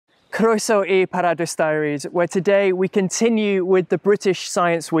Croeso I Paradwys Diaries, where today we continue with the British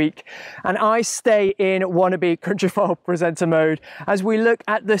Science Week, and I stay in wannabe countryfile presenter mode as we look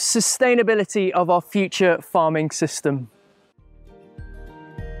at the sustainability of our future farming system.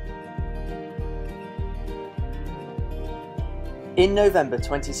 In November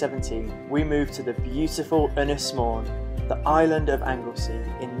 2017, we moved to the beautiful Ynys Môn, the island of Anglesey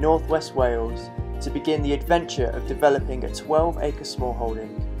in northwest Wales, to begin the adventure of developing a 12-acre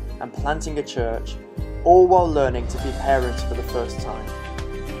smallholding and planting a church, all while learning to be parents for the first time.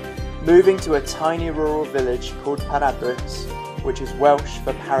 Moving to a tiny rural village called Paradwys, which is Welsh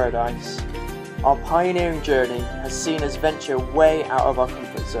for paradise, our pioneering journey has seen us venture way out of our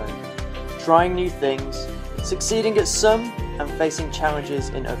comfort zone, trying new things, succeeding at some and facing challenges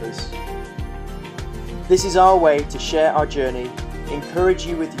in others. This is our way to share our journey, encourage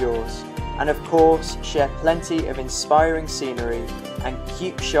you with yours, and of course share plenty of inspiring scenery and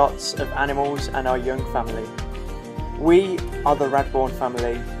cute shots of animals and our young family. We are the Radbourne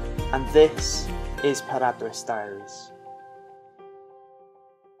family, and this is Paradwys Diaries.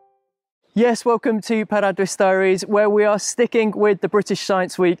 Yes, welcome to Paradwys Diaries, where we are sticking with the British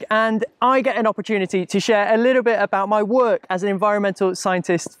Science Week, and I get an opportunity to share a little bit about my work as an environmental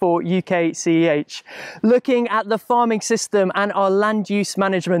scientist for UKCEH, looking at the farming system and our land use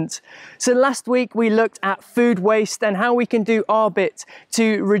management. So last week we looked at food waste and how we can do our bit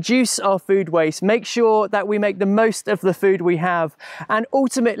to reduce our food waste, make sure that we make the most of the food we have, and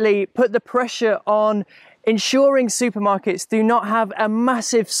ultimately put the pressure on ensuring supermarkets do not have a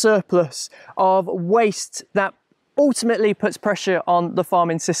massive surplus of waste that ultimately puts pressure on the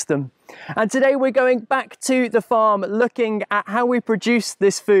farming system. And today we're going back to the farm, looking at how we produce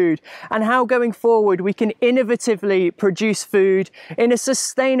this food and how going forward we can innovatively produce food in a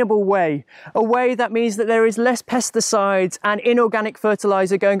sustainable way, a way that means that there is less pesticides and inorganic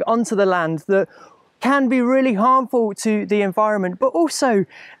fertilizer going onto the land that can be really harmful to the environment, but also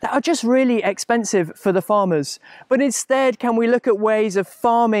that are just really expensive for the farmers. But instead, can we look at ways of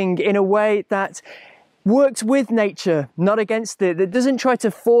farming in a way that works with nature, not against it, that doesn't try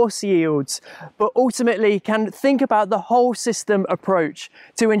to force yields, but ultimately can think about the whole system approach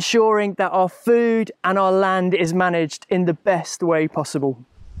to ensuring that our food and our land is managed in the best way possible.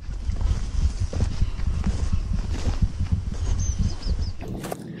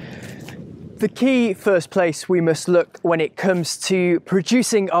 The key first place we must look when it comes to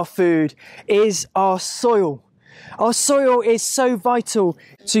producing our food is our soil. Our soil is so vital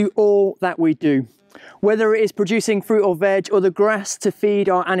to all that we do. Whether it is producing fruit or veg or the grass to feed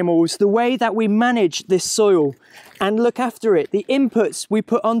our animals, the way that we manage this soil and look after it, the inputs we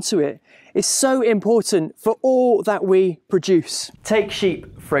put onto it, is so important for all that we produce. Take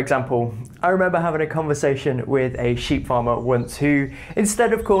sheep, for example. I remember having a conversation with a sheep farmer once who,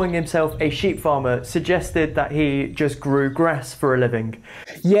 instead of calling himself a sheep farmer, suggested that he just grew grass for a living.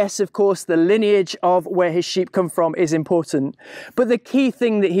 Yes, of course, the lineage of where his sheep come from is important, but the key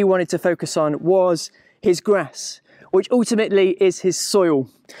thing that he wanted to focus on was his grass, which ultimately is his soil.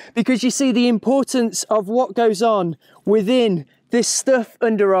 Because you see the importance of what goes on within this stuff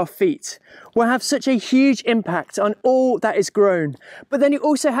under our feet will have such a huge impact on all that is grown. But then it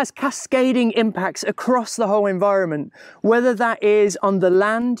also has cascading impacts across the whole environment, whether that is on the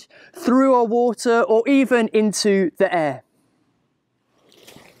land, through our water, or even into the air.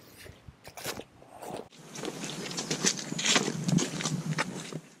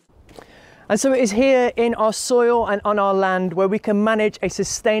 And so it is here in our soil and on our land where we can manage a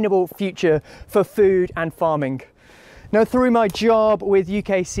sustainable future for food and farming. Now, through my job with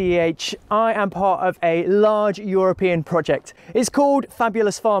UKCEH, I am part of a large European project. It's called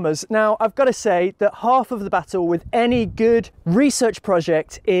Fabulous Farmers. Now, I've got to say that half of the battle with any good research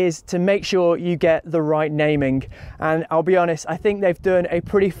project is to make sure you get the right naming. And I'll be honest, I think they've done a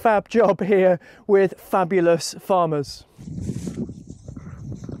pretty fab job here with Fabulous Farmers.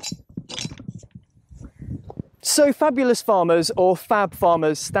 So Fabulous Farmers, or FAB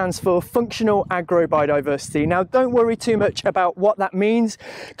Farmers, stands for Functional Agrobiodiversity. Now, don't worry too much about what that means,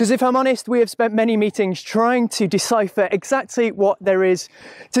 because if I'm honest, we have spent many meetings trying to decipher exactly what there is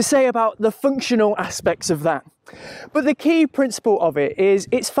to say about the functional aspects of that. But the key principle of it is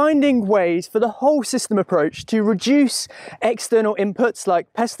it's finding ways for the whole system approach to reduce external inputs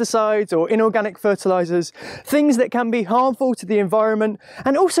like pesticides or inorganic fertilizers, things that can be harmful to the environment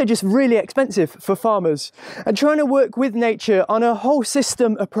and also just really expensive for farmers, and trying to work with nature on a whole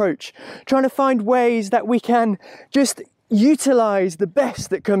system approach, trying to find ways that we can just utilize the best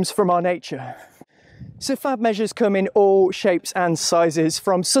that comes from our nature. So FAB measures come in all shapes and sizes,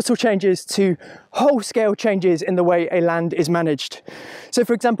 from subtle changes to whole-scale changes in the way a land is managed. So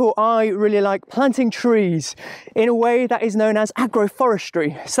for example, I really like planting trees in a way that is known as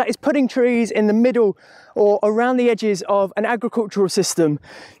agroforestry. So that is putting trees in the middle or around the edges of an agricultural system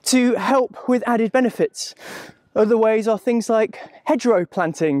to help with added benefits. Other ways are things like hedgerow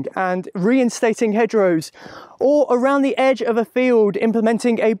planting and reinstating hedgerows, or around the edge of a field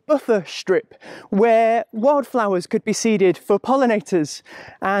implementing a buffer strip where wildflowers could be seeded for pollinators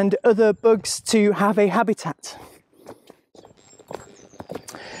and other bugs to have a habitat.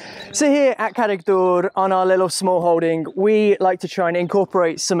 So here at Paradwys, on our little small holding, we like to try and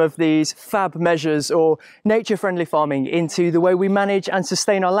incorporate some of these FAB measures or nature-friendly farming into the way we manage and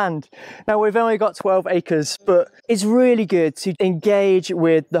sustain our land. Now, we've only got 12 acres, but it's really good to engage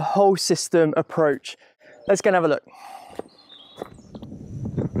with the whole system approach. Let's go and have a look.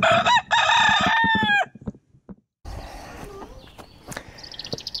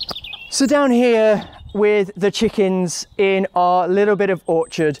 So down here with the chickens in our little bit of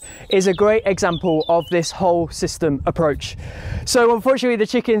orchard is a great example of this whole system approach. So unfortunately the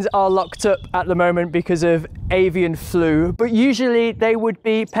chickens are locked up at the moment because of avian flu, but usually they would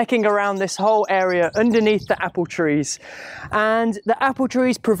be pecking around this whole area underneath the apple trees. And the apple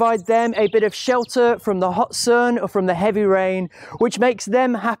trees provide them a bit of shelter from the hot sun or from the heavy rain, which makes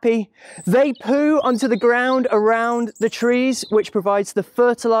them happy. They poo onto the ground around the trees, which provides the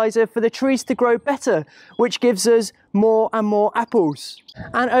fertilizer for the trees to grow better, which gives us more and more apples.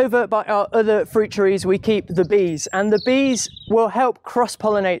 And over by our other fruit trees we keep the bees, and the bees will help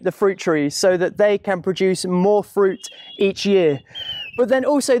cross-pollinate the fruit trees so that they can produce more fruit each year. But then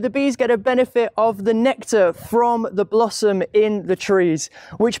also the bees get a benefit of the nectar from the blossom in the trees,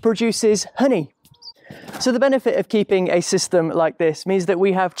 which produces honey. So the benefit of keeping a system like this means that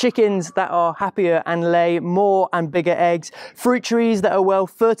we have chickens that are happier and lay more and bigger eggs, fruit trees that are well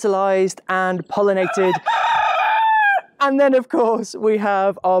fertilized and pollinated, and then of course we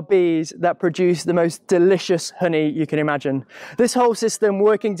have our bees that produce the most delicious honey you can imagine. This whole system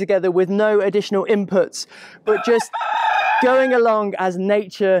working together with no additional inputs, but just going along as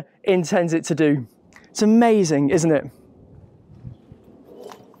nature intends it to do. It's amazing, isn't it?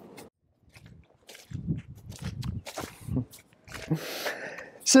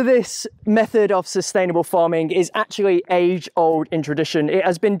 So this method of sustainable farming is actually age-old in tradition. It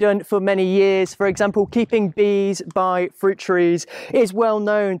has been done for many years. For example, keeping bees by fruit trees is well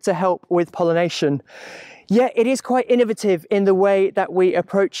known to help with pollination. Yet it is quite innovative in the way that we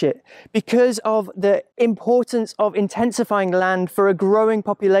approach it. Because of the importance of intensifying land for a growing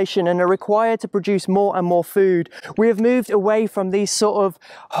population and are required to produce more and more food, we have moved away from these sort of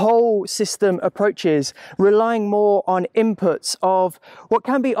whole system approaches, relying more on inputs of what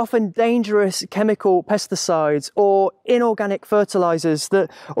can be often dangerous chemical pesticides or inorganic fertilizers that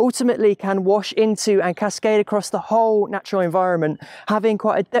ultimately can wash into and cascade across the whole natural environment, having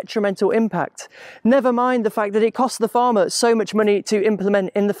quite a detrimental impact. Never mind the fact that it costs the farmer so much money to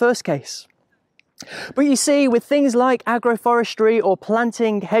implement in the first case. But you see, with things like agroforestry or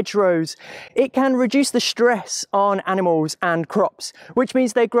planting hedgerows, it can reduce the stress on animals and crops, which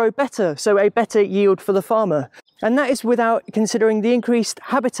means they grow better, so a better yield for the farmer. And that is without considering the increased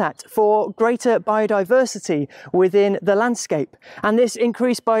habitat for greater biodiversity within the landscape. And this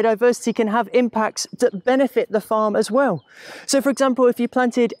increased biodiversity can have impacts that benefit the farm as well. So for example, if you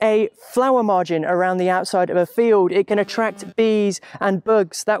planted a flower margin around the outside of a field, it can attract bees and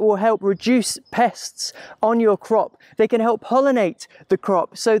bugs that will help reduce pests on your crop. They can help pollinate the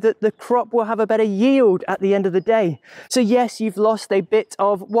crop so that the crop will have a better yield at the end of the day. So yes, you've lost a bit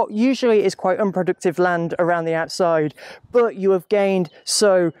of what usually is quite unproductive land around the outside, but you have gained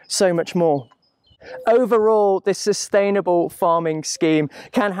so much more. Overall, this sustainable farming scheme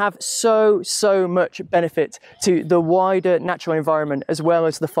can have so much benefit to the wider natural environment as well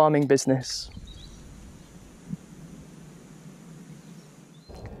as the farming business.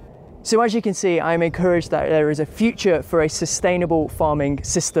 So as you can see, I am encouraged that there is a future for a sustainable farming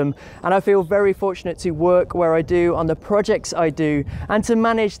system, and I feel very fortunate to work where I do, on the projects I do, and to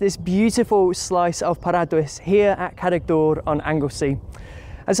manage this beautiful slice of Paradwys here at Paradwys on Anglesey.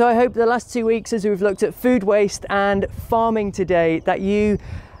 And so I hope the last 2 weeks, as we've looked at food waste and farming today, that you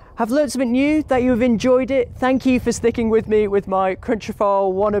have learned something new, that you have enjoyed it. Thank you for sticking with me with my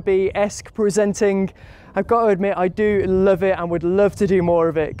Countryfile wannabe-esque presenting. I've got to admit, I do love it and would love to do more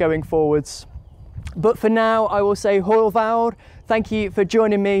of it going forwards. But for now, I will say thorugh. Thank you for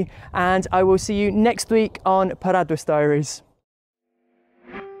joining me, and I will see you next week on Paradwys Diaries.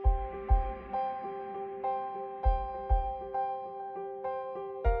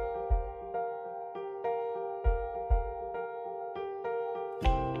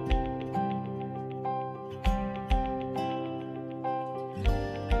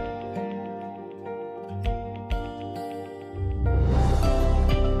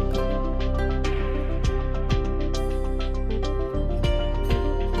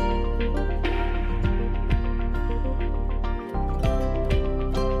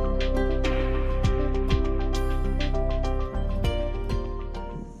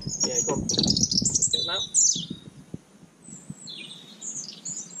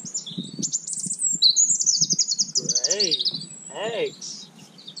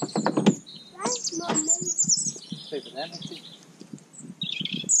 newspaper then.